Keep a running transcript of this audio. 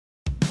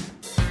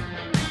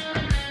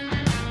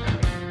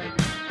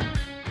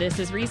This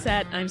is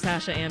Reset. I'm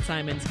Sasha-Ann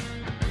Simons.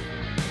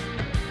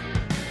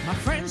 My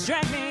friends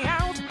dragged me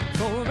out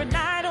for a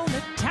night on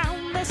the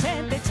town. They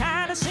said they're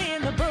tired of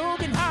seeing the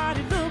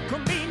broken-hearted look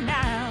on me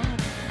now.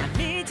 I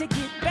need to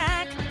get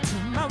back to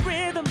my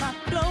rhythm, my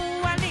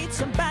flow. I need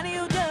somebody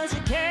who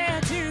doesn't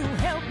care to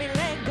help me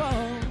let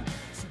go.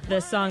 The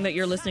song that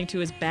you're listening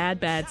to is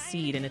Bad Bad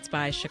Seed, and it's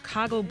by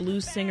Chicago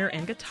blues singer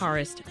and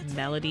guitarist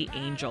Melody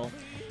Angel.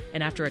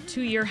 And after a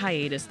 2-year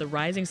hiatus, the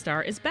rising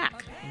star is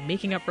back,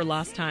 making up for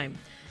lost time.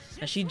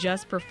 Now, she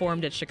just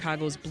performed at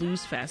Chicago's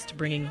Blues Fest,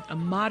 bringing a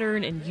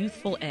modern and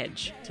youthful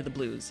edge to the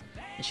blues.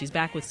 And she's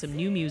back with some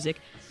new music.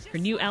 Her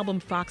new album,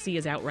 Foxy,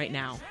 is out right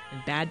now.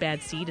 And Bad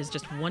Bad Seed is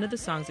just one of the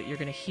songs that you're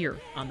going to hear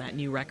on that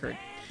new record.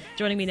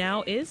 Joining me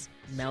now is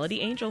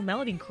Melody Angel.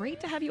 Melody, great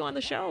to have you on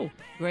the show.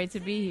 Great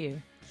to be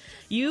here.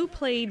 You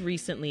played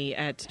recently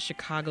at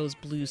Chicago's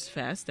Blues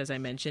Fest, as I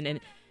mentioned, and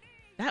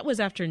that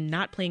was after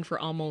not playing for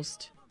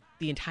almost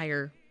the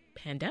entire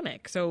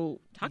pandemic.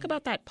 So talk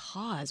about that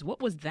pause. What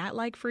was that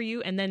like for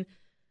you? And then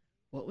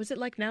what was it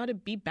like now to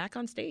be back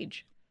on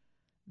stage?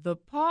 The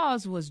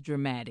pause was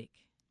dramatic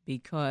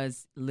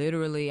because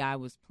literally I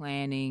was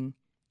planning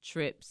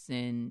trips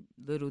and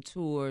little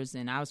tours,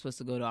 and I was supposed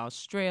to go to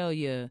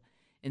Australia,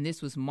 and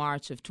this was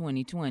March of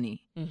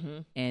 2020. Mm-hmm.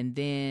 And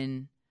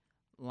then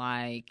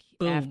like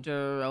Boom.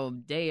 After a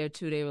day or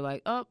two, they were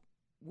like, oh,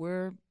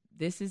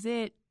 this is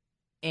it.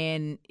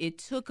 And it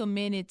took a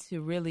minute to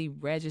really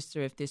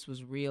register if this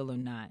was real or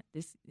not.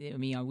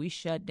 Are we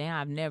shut down?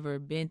 I've never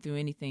been through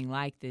anything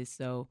like this.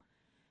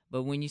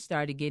 But when you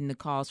started getting the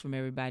calls from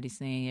everybody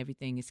saying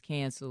everything is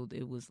canceled,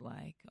 it was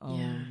like,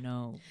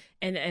 no.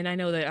 And I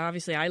know that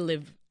obviously I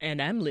live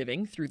and am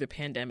living through the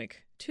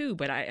pandemic too,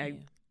 but I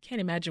can't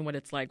imagine what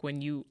it's like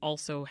when you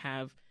also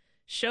have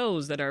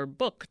shows that are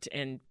booked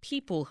and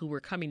people who were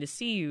coming to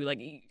see you. Like,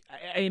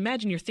 I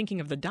imagine you're thinking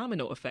of the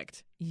domino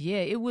effect. Yeah,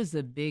 it was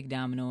a big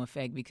domino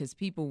effect because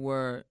people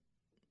were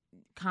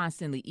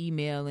constantly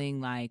emailing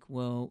like,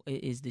 well,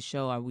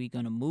 are we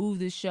going to move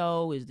the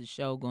show? Is the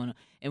show going to...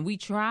 And we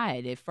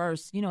tried at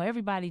first.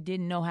 Everybody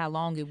didn't know how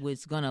long it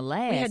was going to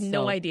last. We had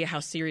no idea how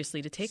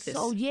seriously to take this.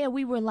 So, yeah,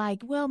 we were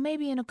like, well,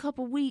 maybe in a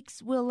couple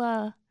weeks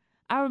we'll...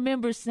 I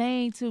remember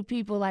saying to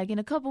people, like, in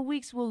a couple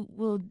weeks,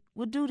 we'll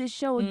do this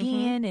show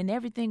again, and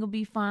everything will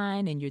be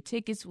fine, and your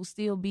tickets will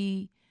still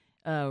be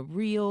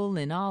real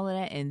and all of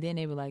that. And then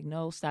they were like,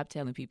 no, stop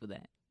telling people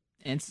that.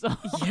 And so...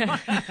 Yeah.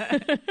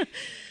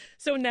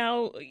 So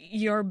now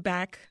you're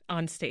back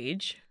on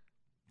stage.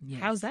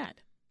 Yes. How's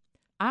that?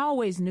 I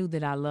always knew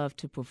that I loved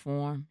to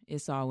perform.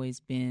 It's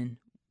always been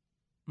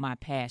my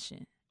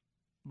passion.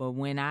 But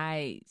when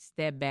I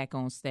stepped back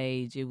on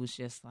stage, it was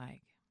just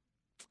like,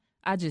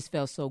 I just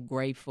felt so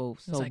grateful,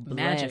 so like blessed.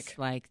 Magic.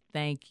 Like,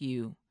 thank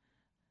you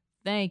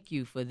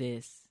for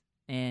this.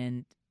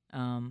 And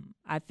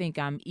I think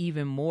I'm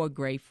even more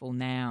grateful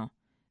now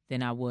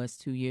than I was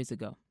 2 years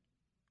ago.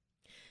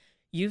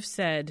 You've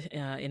said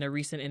in a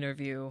recent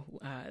interview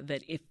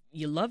that if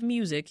you love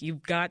music,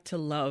 you've got to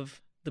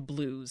love the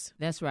blues.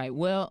 That's right.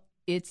 Well,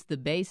 it's the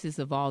basis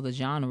of all the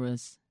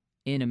genres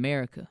in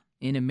America,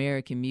 in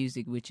American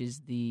music, which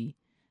is the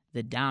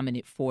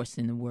dominant force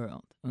in the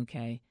world,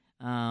 okay?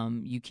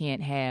 You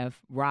can't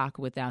have rock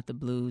without the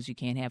blues. You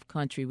can't have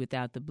country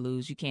without the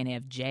blues. You can't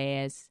have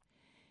jazz.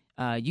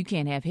 You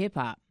can't have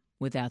hip-hop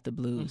without the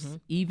blues. Mm-hmm.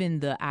 Even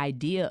the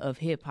idea of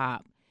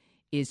hip-hop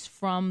is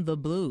from the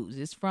blues.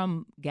 It's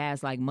from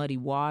guys like Muddy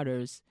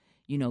Waters,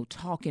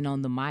 talking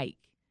on the mic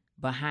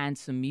behind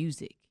some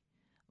music.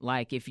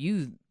 Like, if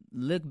you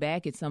look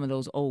back at some of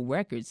those old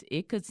records,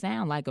 it could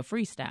sound like a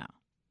freestyle.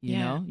 You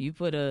know? You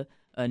put a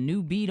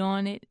new beat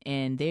on it,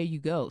 and there you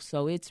go.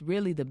 So it's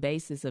really the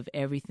basis of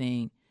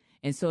everything.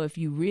 And so if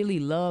you really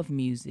love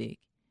music,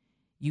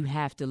 you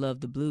have to love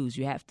the blues.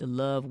 You have to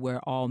love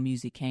where all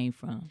music came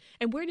from.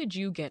 And where did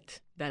you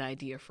get that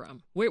idea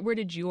from? Where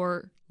did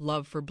your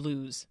love for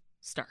blues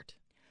start?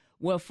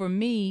 Well, for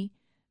me,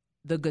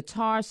 the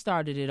guitar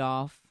started it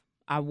off.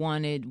 I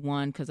wanted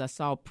one because I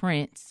saw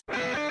Prince. So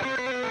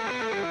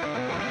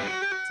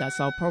I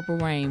saw Purple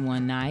Rain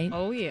one night.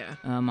 Oh, yeah.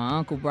 My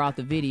uncle brought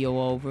the video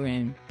over,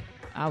 and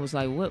I was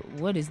like,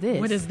 what is this?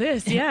 What is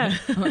this? Yeah.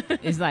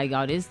 It's like,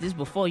 oh, this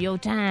before your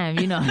time,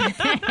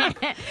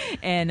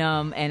 and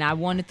I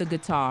wanted the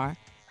guitar.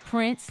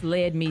 Prince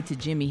led me to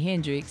Jimi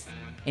Hendrix,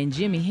 and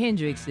Jimi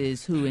Hendrix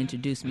is who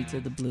introduced me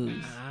to the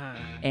blues.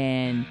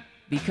 And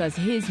because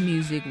his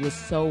music was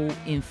so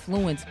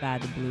influenced by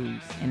the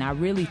blues, and I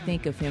really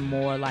think of him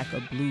more like a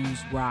blues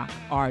rock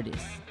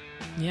artist.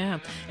 Yeah,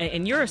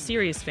 and you're a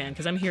serious fan,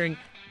 because I'm hearing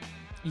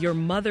your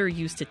mother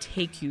used to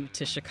take you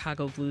to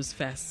Chicago Blues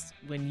Fest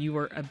when you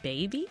were a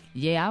baby?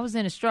 Yeah, I was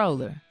in a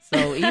stroller.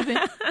 So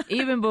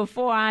even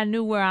before I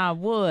knew where I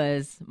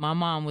was, my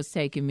mom was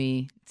taking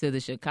me to the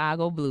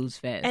Chicago Blues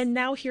Fest. And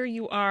now here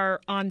you are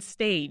on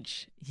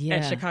stage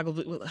at Chicago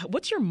Blues.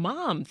 What's your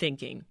mom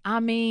thinking? I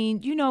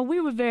mean,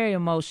 we were very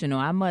emotional.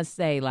 I must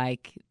say,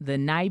 like, the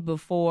night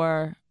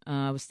before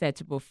I was set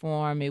to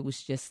perform, it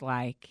was just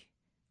like,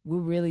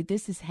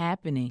 this is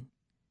happening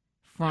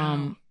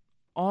from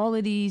all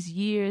of these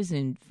years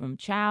and from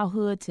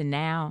childhood to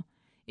now,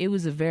 it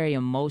was a very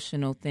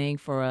emotional thing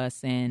for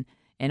us. And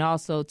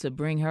also to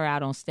bring her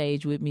out on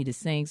stage with me to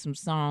sing some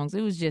songs,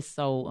 it was just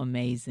so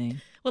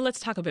amazing. Well, let's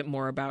talk a bit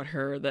more about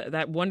her.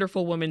 That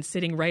wonderful woman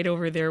sitting right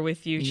over there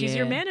with you. She's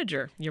your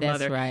manager, your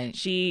mother. That's right.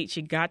 She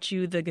got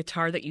you the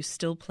guitar that you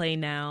still play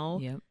now.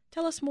 Yep.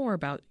 Tell us more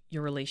about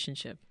your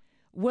relationship.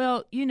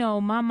 Well,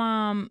 my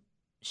mom,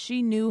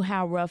 she knew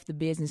how rough the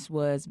business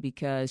was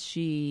because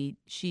she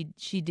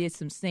did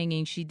some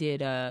singing. She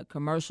did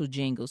commercial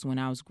jingles when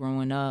I was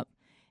growing up,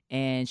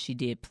 and she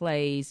did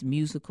plays,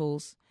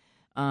 musicals.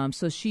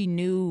 So she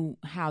knew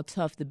how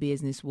tough the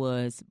business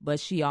was, but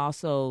she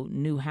also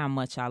knew how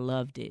much I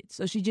loved it.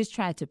 So she just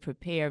tried to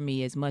prepare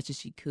me as much as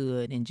she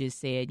could and just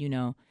said,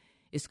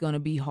 it's going to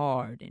be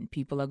hard and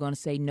people are going to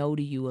say no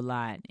to you a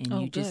lot.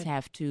 And just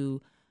have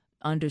to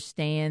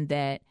understand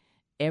that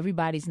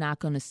everybody's not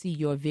going to see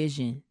your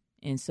vision.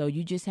 And so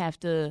you just have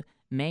to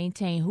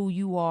maintain who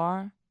you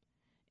are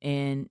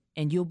and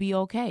you'll be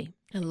okay.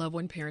 I love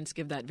when parents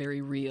give that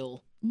very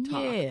real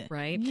talk,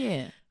 right?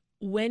 Yeah.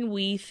 When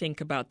we think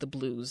about the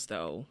blues,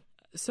 though,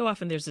 so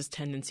often there's this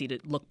tendency to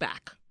look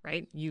back,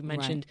 right? You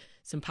mentioned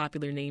some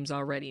popular names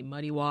already,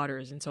 Muddy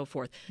Waters and so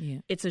forth.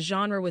 Yeah. It's a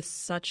genre with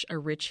such a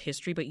rich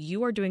history, but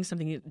you are doing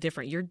something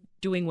different. You're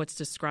doing what's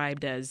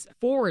described as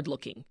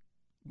forward-looking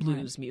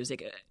blues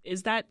music.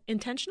 Is that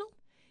intentional?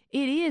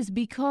 It is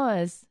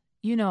because,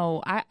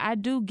 I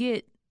do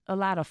get a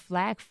lot of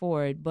flack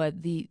for it,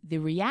 but the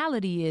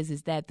reality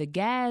is that the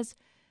guys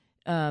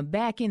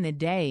back in the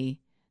day,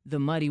 the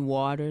Muddy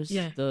Waters,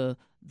 the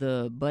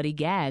Buddy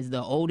Guys,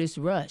 the Otis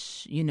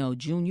Rush,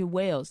 Junior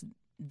Wells,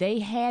 they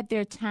had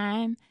their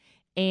time,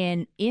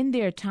 and in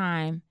their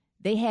time,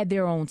 they had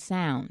their own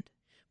sound.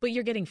 But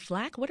you're getting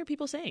flack? What are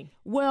people saying?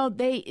 Well,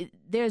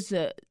 there's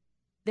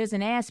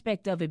an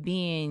aspect of it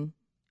being,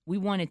 we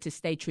wanted to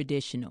stay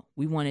traditional.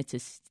 We wanted to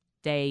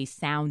stay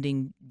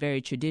sounding very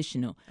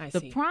traditional.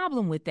 The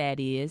problem with that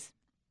is,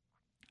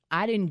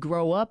 I didn't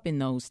grow up in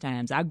those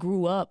times. I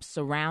grew up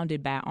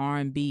surrounded by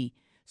R&B,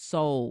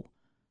 soul,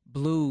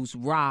 blues,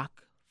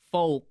 rock,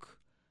 folk,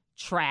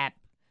 trap,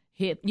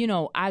 hip.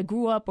 I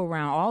grew up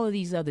around all of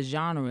these other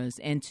genres,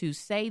 and to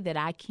say that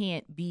I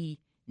can't be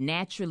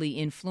naturally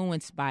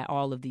influenced by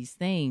all of these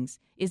things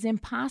is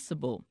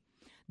impossible.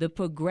 The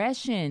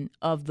progression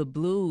of the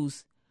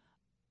blues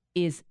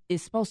is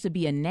supposed to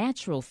be a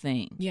natural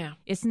thing. Yeah.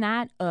 It's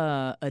not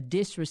a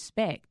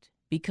disrespect,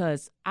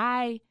 because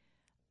I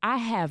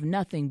have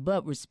nothing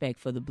but respect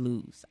for the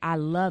blues. I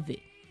love it.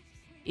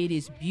 It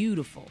is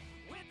beautiful.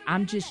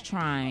 I'm just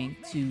trying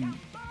to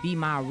be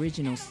my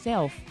original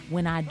self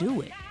when I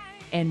do it.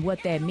 And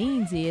what that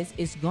means is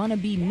it's going to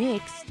be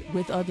mixed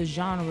with other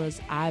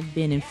genres I've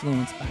been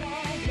influenced by.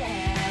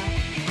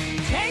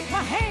 Take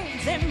my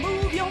hands and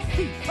move your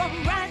feet from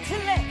right to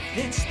left,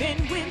 then spin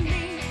with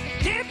me.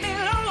 Dip me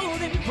low,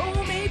 then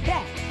pull me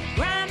back.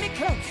 Grind me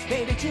close,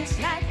 baby,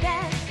 just like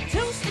that. 2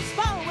 steps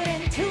forward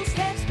and 2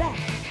 steps back.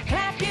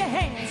 Clap your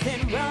hands, then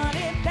run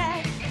it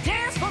back.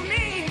 Dance for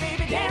me,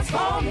 baby, dance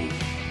for me.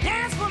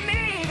 Dance for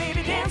me,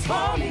 baby, dance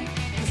for me.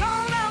 'Cause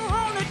all I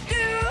wanna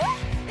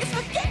do is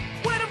forget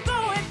what I'm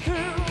going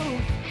through.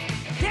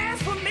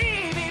 Dance for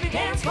me, baby,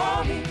 dance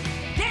for me.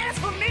 Dance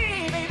for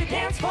me, baby,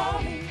 dance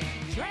for me.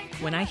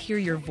 When I hear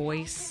your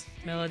voice,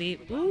 Melody,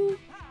 ooh,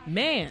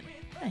 man,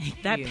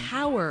 that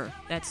power,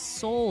 that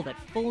soul, that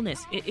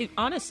fullness, it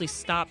honestly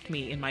stopped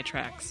me in my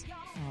tracks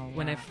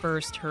when I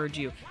first heard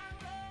you.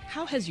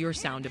 How has your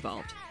sound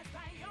evolved?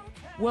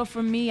 Well,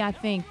 for me, I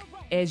think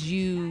as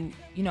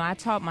I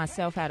taught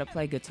myself how to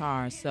play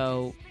guitar.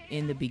 So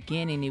in the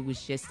beginning, it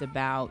was just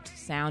about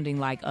sounding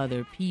like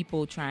other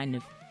people, trying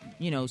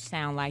to,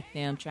 sound like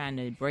them, trying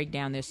to break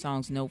down their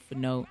songs note for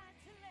note.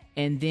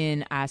 And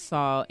then I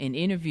saw an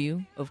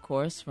interview, of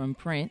course, from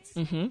Prince,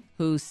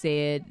 who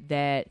said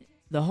that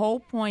the whole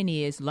point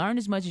is learn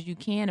as much as you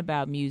can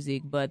about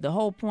music, but the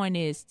whole point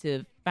is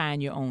to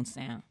find your own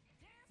sound,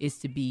 is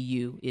to be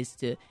you, is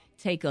to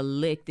take a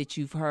lick that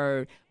you've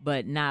heard,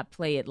 but not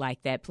play it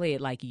like that. Play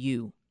it like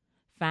you.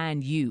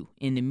 Find you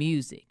in the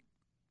music.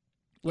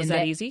 Was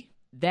that easy?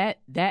 That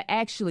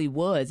actually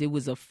was. It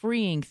was a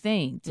freeing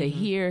thing to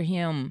hear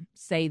him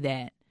say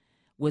that.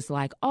 Was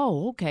like,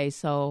 oh, okay,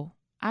 so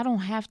I don't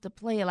have to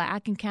play it. Like, I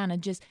can kind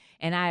of just,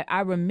 and I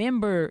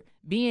remember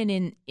being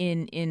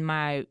in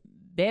my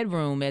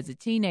bedroom as a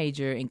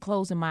teenager and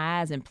closing my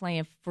eyes and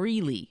playing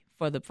freely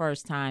for the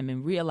first time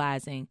and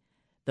realizing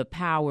the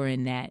power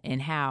in that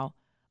and how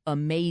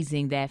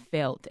amazing that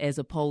felt, as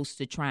opposed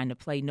to trying to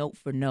play note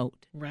for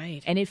note.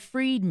 Right. And it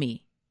freed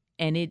me,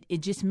 and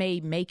it just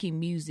made making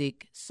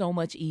music so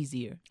much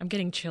easier. I'm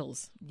getting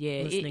chills.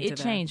 Yeah, it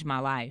changed my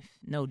life,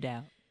 no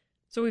doubt.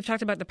 So we've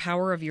talked about the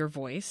power of your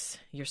voice,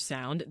 your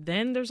sound.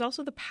 Then there's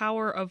also the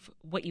power of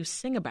what you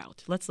sing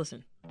about. Let's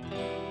listen.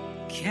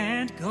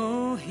 Can't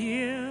go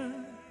here,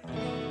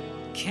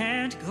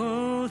 can't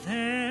go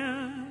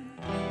there.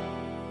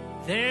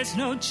 There's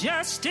no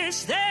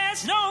justice,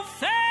 there's no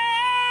fair.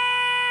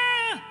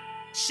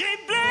 She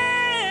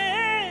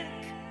black,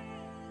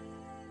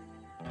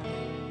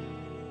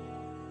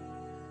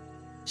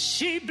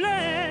 She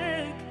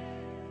black.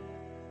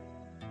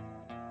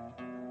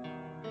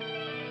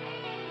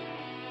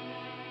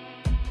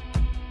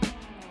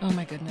 Oh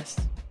my goodness.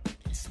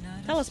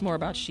 Tell us more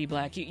about She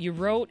Black. You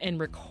wrote and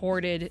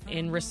recorded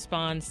in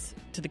response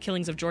to the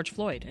killings of George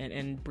Floyd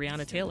and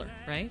Breonna Taylor,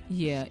 right?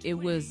 Yeah, it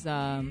was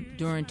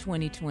during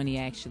 2020,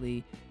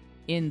 actually.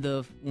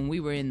 When we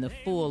were in the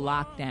full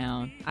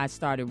lockdown, I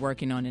started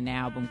working on an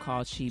album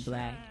called She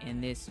Black,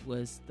 and this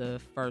was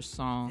the first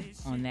song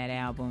on that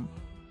album.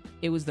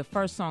 It was the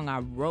first song I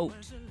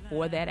wrote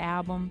for that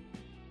album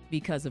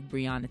because of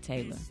Breonna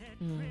Taylor.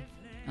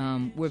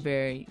 We're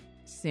very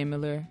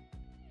similar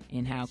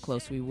in how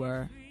close we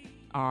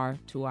are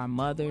to our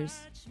mothers.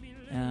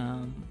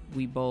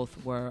 We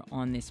both were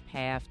on this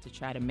path to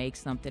try to make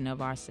something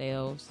of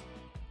ourselves.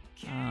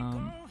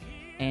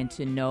 And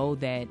to know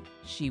that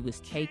she was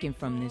taken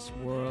from this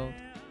world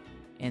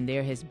and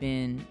there has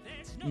been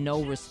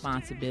no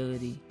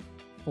responsibility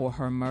for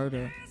her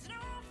murder.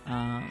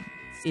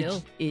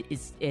 Still.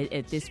 It's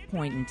at this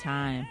point in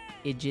time,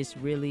 it just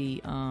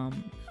really,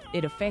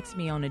 it affects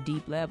me on a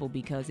deep level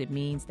because it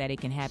means that it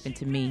can happen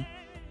to me.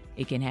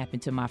 It can happen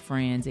to my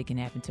friends. It can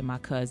happen to my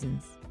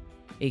cousins.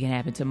 It can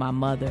happen to my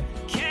mother.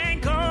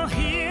 Can't go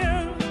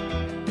here,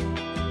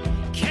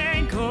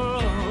 can't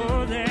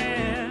go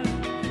there,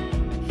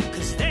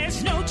 'cause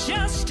there's no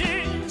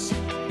justice,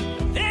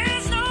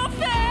 there's no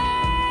fair.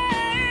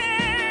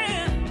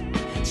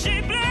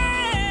 She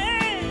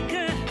black,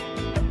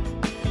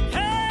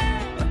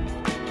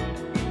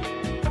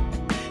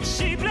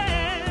 she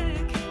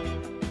black.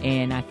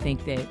 And I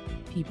think that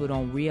people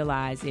don't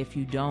realize if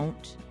you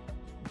don't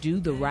do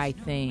the right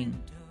thing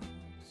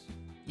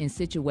in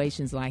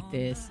situations like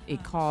this,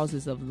 it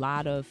causes a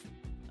lot of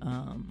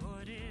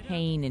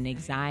pain and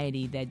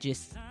anxiety that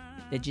just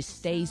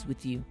stays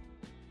with you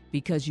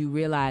because you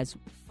realize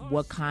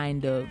what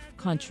kind of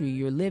country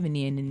you're living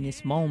in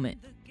this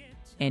moment.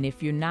 And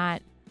if you're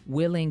not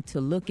willing to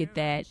look at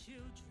that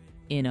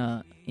in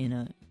a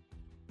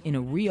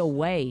real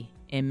way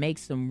and make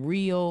some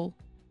real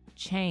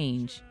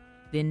change,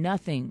 then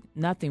nothing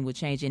will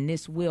change, and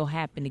this will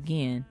happen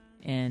again.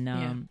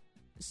 And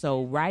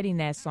so writing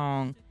that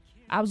song,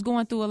 I was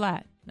going through a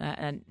lot,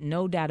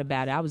 no doubt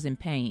about it. I was in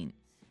pain.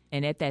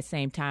 And at that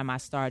same time, I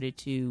started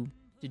to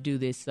do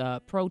this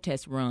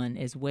protest run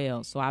as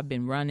well. So I've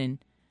been running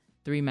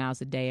 3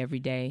 miles a day every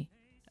day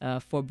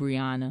for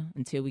Breonna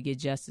until we get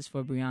justice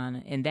for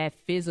Breonna. And that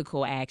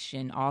physical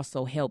action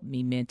also helped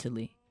me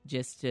mentally,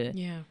 just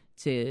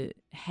to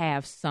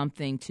have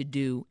something to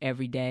do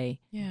every day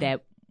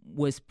that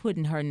was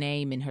putting her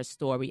name and her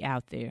story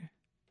out there.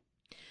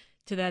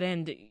 To that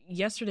end,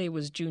 yesterday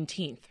was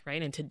Juneteenth,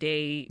 right? And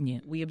today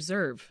we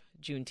observe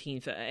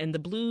Juneteenth. And the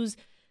blues,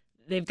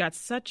 they've got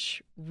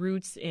such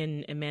roots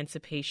in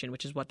emancipation,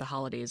 which is what the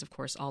holiday is, of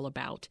course, all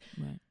about.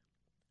 Right.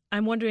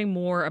 I'm wondering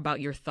more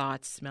about your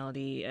thoughts,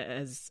 Melody,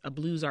 as a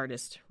blues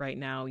artist right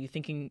now. You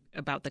thinking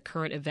about the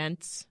current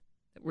events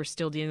that we're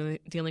still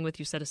dealing with?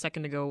 You said a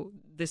second ago,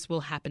 this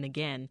will happen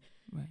again.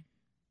 Right.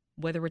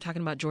 Whether we're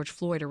talking about George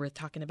Floyd or we're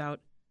talking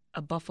about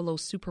a Buffalo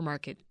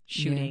supermarket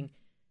shooting. Yeah.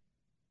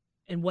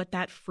 And what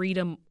that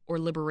freedom or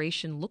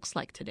liberation looks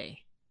like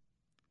today.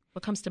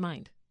 What comes to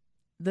mind?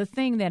 The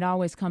thing that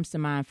always comes to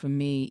mind for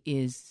me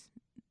is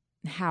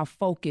how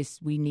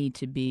focused we need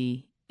to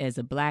be as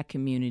a Black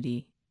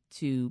community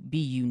to be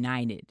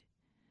united.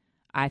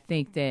 I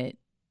think that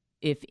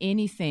if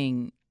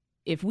anything,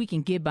 if we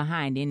can get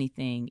behind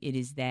anything, it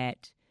is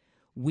that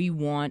we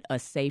want a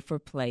safer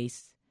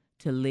place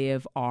to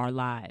live our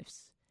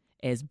lives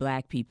as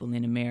Black people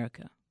in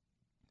America.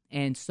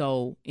 And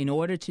so in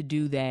order to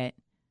do that,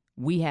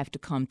 we have to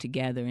come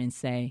together and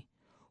say,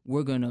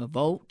 we're going to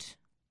vote,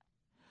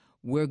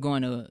 we're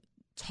going to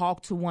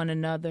talk to one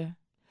another,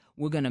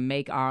 we're going to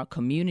make our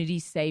community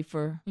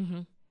safer,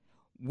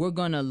 we're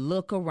going to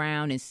look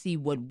around and see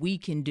what we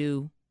can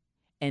do,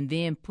 and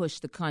then push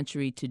the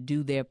country to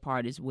do their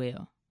part as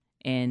well.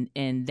 And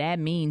that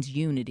means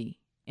unity.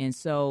 And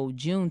so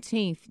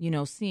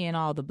Juneteenth, seeing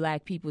all the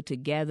Black people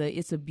together,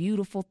 it's a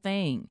beautiful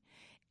thing.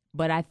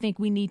 But I think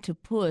we need to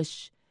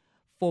push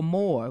for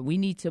more. We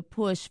need to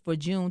push for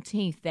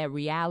Juneteenth, that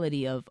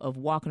reality of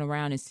walking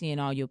around and seeing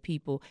all your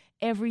people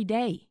every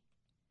day.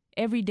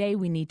 Every day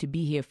we need to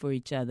be here for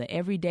each other.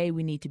 Every day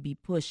we need to be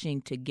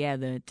pushing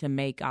together to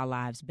make our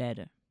lives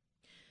better.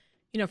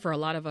 For a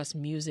lot of us,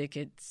 music,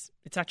 it's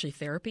actually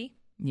therapy.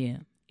 Yeah.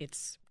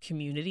 It's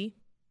community.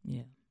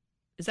 Yeah.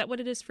 Is that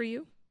what it is for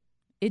you?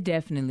 It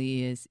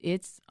definitely is.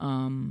 It's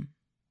I've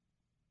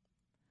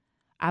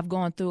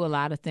gone through a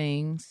lot of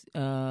things.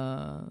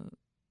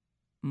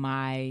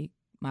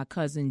 My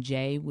cousin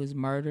Jay was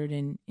murdered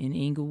in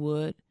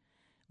Inglewood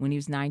when he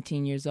was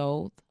 19 years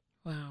old.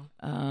 Wow.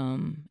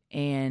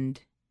 And,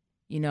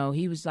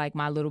 he was like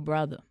my little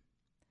brother.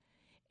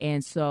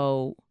 And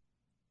so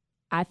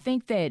I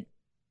think that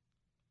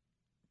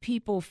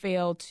people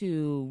fail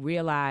to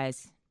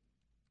realize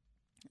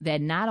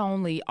that not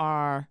only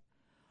are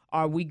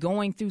we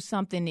going through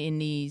something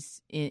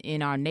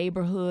in our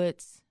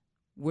neighborhoods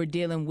We're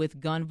dealing with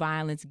gun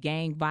violence,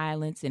 gang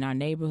violence in our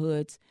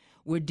neighborhoods.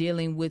 We're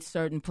dealing with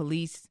certain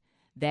police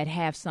that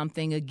have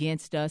something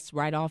against us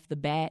right off the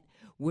bat.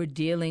 We're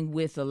dealing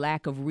with a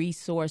lack of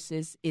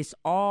resources. It's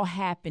all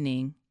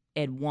happening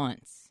at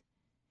once.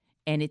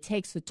 And it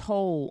takes a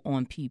toll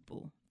on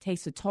people. It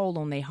takes a toll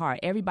on their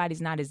heart.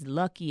 Everybody's not as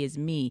lucky as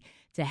me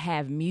to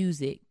have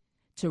music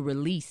to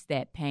release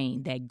that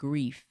pain, that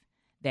grief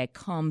that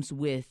comes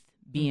with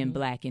being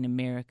Black in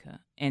America.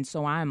 And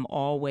so I'm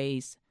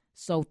always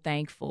so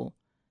thankful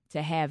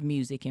to have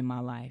music in my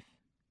life.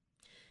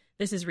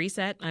 This is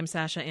Reset. I'm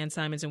Sasha-Ann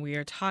Simons, and we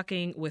are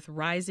talking with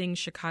rising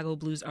Chicago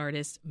blues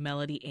artist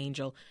Melody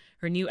Angel.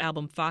 Her new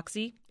album,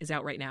 Foxy, is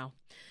out right now.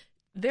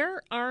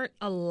 There aren't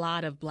a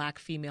lot of Black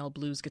female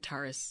blues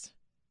guitarists,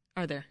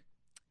 are there?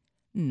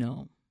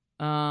 No.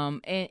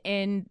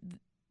 And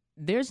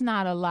there's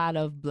not a lot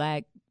of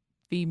Black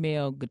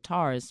female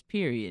guitarists,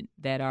 period,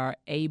 that are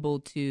able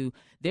to,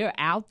 they're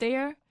out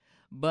there,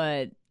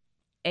 but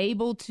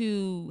able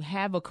to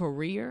have a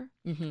career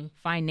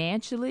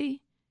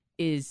financially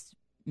is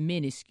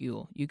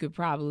minuscule. You could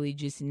probably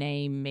just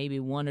name maybe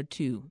one or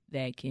two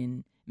that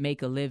can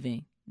make a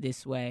living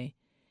this way.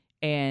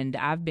 And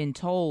I've been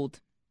told,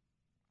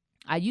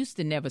 I used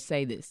to never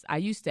say this. I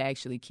used to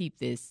actually keep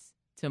this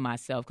to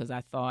myself because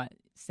I thought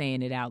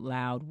saying it out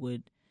loud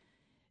would,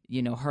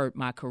 hurt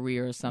my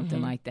career or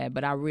something like that.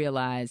 But I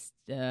realized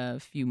a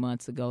few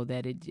months ago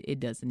that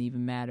it doesn't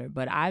even matter.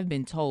 But I've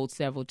been told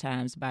several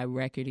times by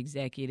record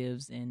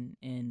executives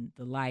and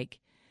the like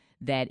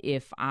that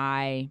if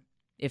I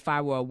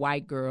were a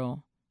white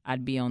girl,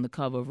 I'd be on the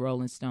cover of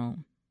Rolling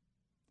Stone.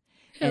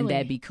 Really? And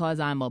that because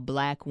I'm a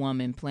Black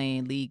woman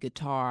playing lead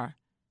guitar,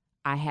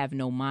 I have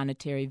no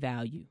monetary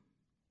value.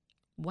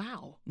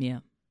 Wow.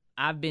 Yeah.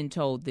 I've been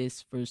told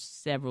this for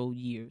several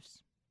years.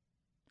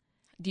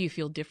 Do you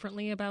feel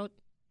differently about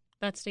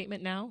that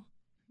statement now?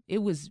 It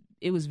was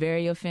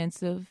very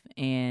offensive,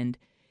 and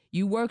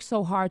you work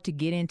so hard to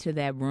get into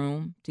that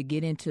room, to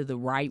get into the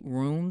right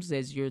rooms,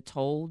 as you're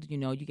told.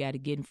 You got to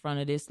get in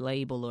front of this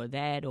label or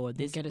that or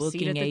this get a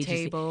booking seat at the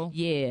agency. table.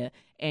 Yeah,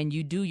 and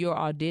you do your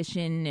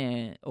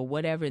audition or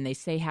whatever, and they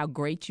say how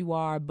great you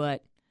are,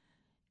 but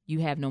you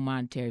have no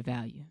monetary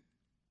value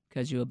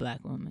because you're a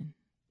Black woman.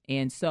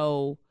 And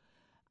so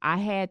I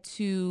had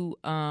to.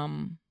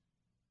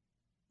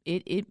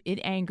 It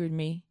angered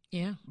me.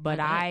 Yeah, but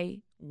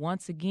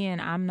once again,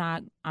 I'm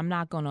not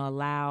going to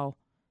allow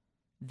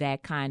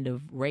that kind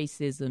of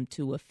racism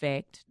to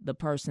affect the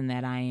person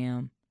that I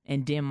am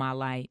and dim my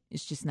light.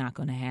 It's just not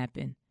going to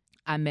happen.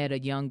 I met a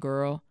young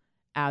girl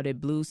out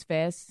at Blues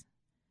Fest,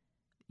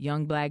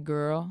 young Black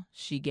girl.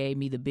 She gave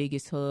me the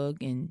biggest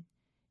hug and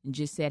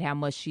just said how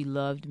much she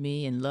loved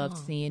me and loved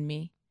seeing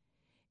me.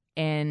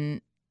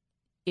 And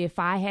if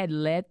I had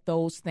let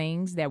those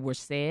things that were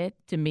said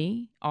to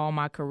me all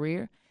my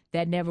career,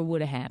 that never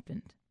would have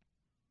happened.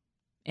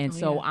 And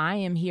I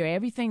am here.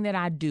 Everything that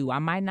I do, I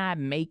might not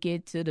make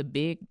it to the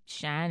big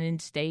shining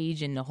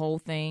stage and the whole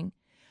thing,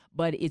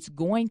 but it's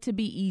going to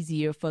be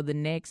easier for the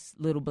next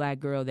little Black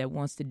girl that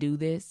wants to do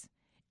this.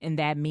 And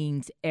that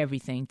means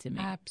everything to me.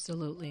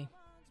 Absolutely.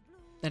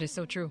 That is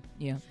so true.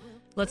 Yeah.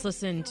 Let's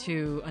listen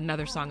to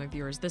another song of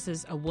yours. This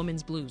is A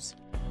Woman's Blues.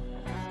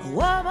 A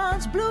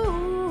woman's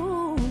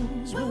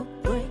blues will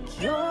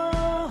break your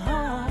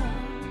heart.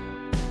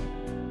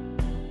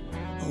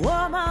 A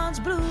woman's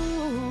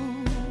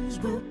blues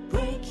will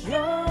break your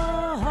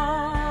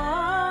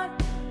heart.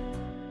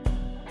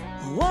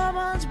 A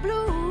woman's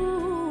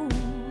blues.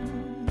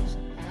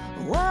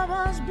 A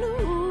woman's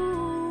blues.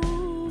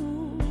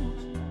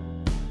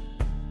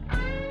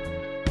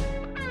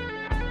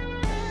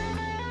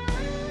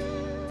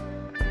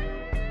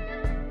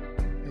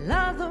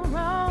 Love the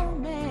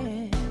wrong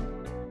man.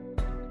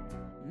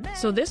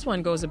 So this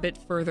one goes a bit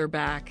further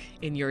back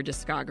in your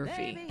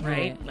discography,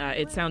 right?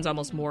 It sounds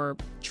almost more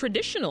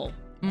traditional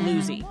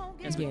bluesy,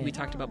 as we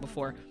talked about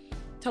before.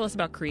 Tell us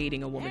about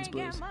creating A Woman's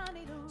Blues.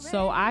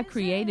 So I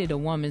created A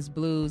Woman's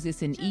Blues.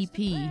 It's an EP,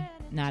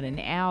 not an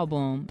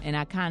album, and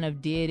I kind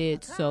of did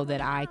it so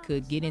that I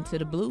could get into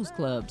the blues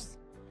clubs.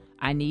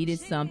 I needed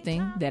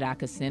something that I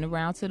could send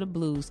around to the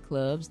blues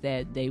clubs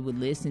that they would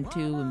listen to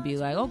and be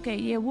like, okay,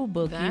 yeah, we'll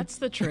book you. That's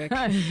the trick.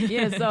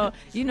 Yeah, so,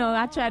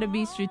 I try to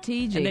be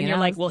strategic. And then you're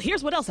like, well,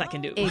 here's what else I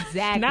can do.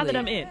 Exactly. Now that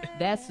I'm in.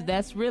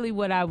 That's really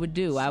what I would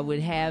do. I would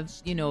have,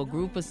 a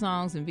group of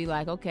songs and be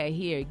like, okay,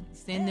 here,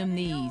 send them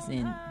these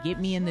and get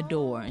me in the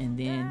door and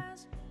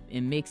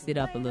mix it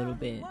up a little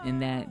bit.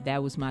 And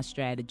that was my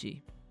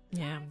strategy.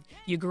 Yeah.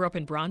 You grew up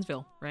in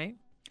Bronzeville, right?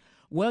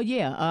 Well,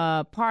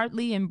 yeah,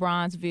 partly in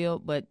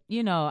Bronzeville, but,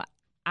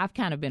 I've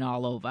kind of been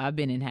all over. I've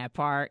been in Hat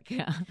Park.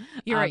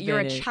 You're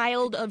a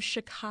child of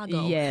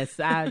Chicago. Yes,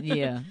 I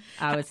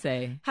would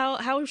say.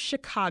 How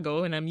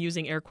Chicago, and I'm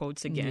using air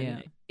quotes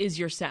again, is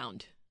your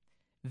sound?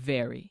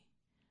 Very.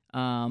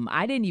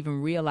 I didn't even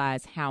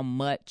realize how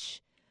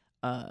much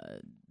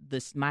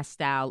my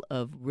style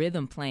of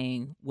rhythm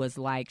playing was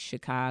like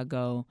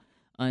Chicago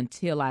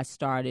until I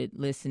started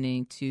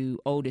listening to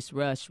Otis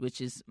Rush, which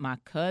is my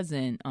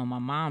cousin on my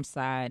mom's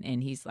side,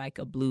 and he's like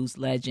a blues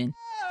legend.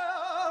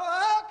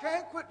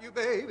 quit you,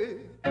 baby,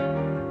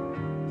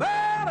 but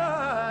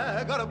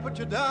I gotta put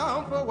you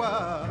down for a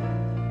while.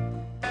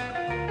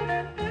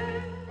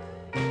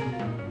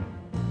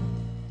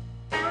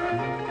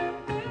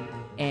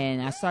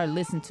 And I started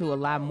listening to a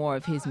lot more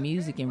of his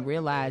music and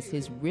realized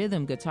his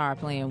rhythm guitar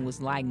playing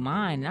was like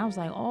mine. And I was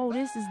like, oh,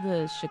 this is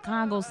the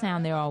Chicago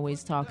sound they're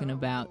always talking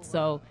about.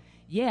 So,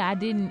 yeah, I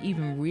didn't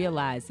even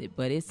realize it,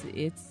 but it's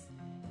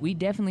we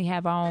definitely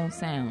have our own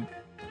sound.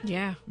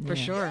 Yeah, for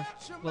sure.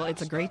 Well,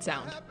 it's a great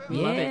sound. We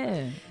love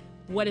it.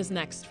 What is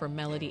next for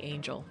Melody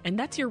Angel? And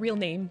that's your real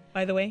name,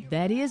 by the way.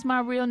 That is my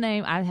real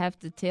name. I have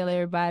to tell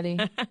everybody.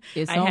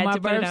 It's on my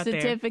birth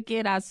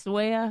certificate, I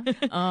swear.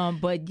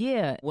 But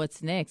yeah,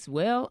 what's next?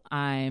 Well,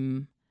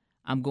 I'm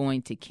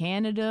going to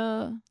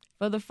Canada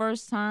for the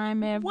first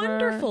time ever.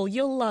 Wonderful.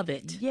 You'll love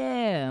it.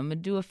 Yeah, I'm going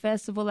to do a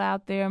festival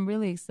out there. I'm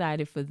really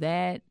excited for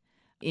that.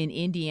 In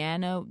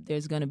Indiana,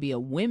 there's going to be a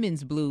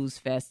women's blues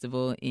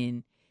festival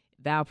in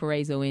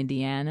Valparaiso,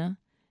 Indiana.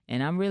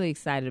 And I'm really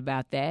excited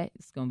about that.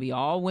 It's going to be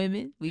all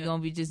women. We're going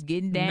to be just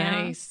getting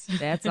down. Nice.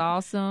 That's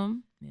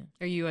awesome. Yeah.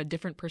 Are you a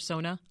different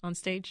persona on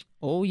stage?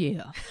 Oh,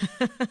 yeah.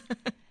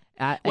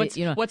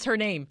 What's her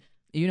name?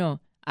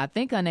 I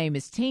think her name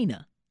is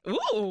Tina.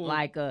 Ooh.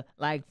 Like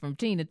from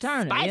Tina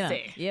Turner.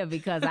 Spicy. Yeah,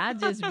 because I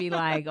just be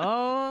like,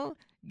 oh,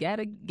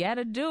 gotta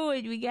do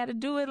it. We got to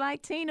do it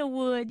like Tina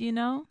would,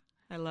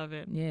 I love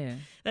it. Yeah.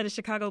 That is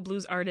Chicago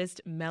blues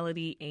artist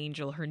Melody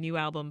Angel. Her new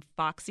album,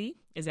 Foxy,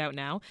 is out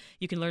now.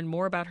 You can learn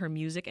more about her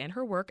music and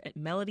her work at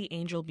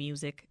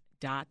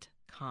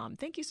melodyangelmusic.com.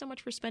 Thank you so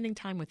much for spending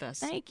time with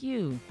us. Thank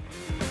you.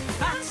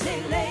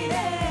 Foxy lady,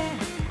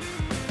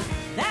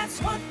 that's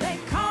what they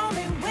call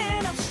me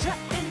when I'm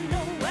strutting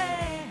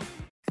away.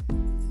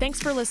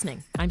 Thanks for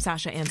listening. I'm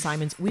Sasha-Ann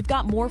Simons. We've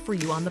got more for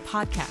you on the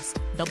podcast,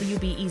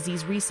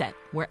 WBEZ's Reset,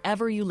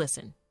 wherever you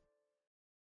listen.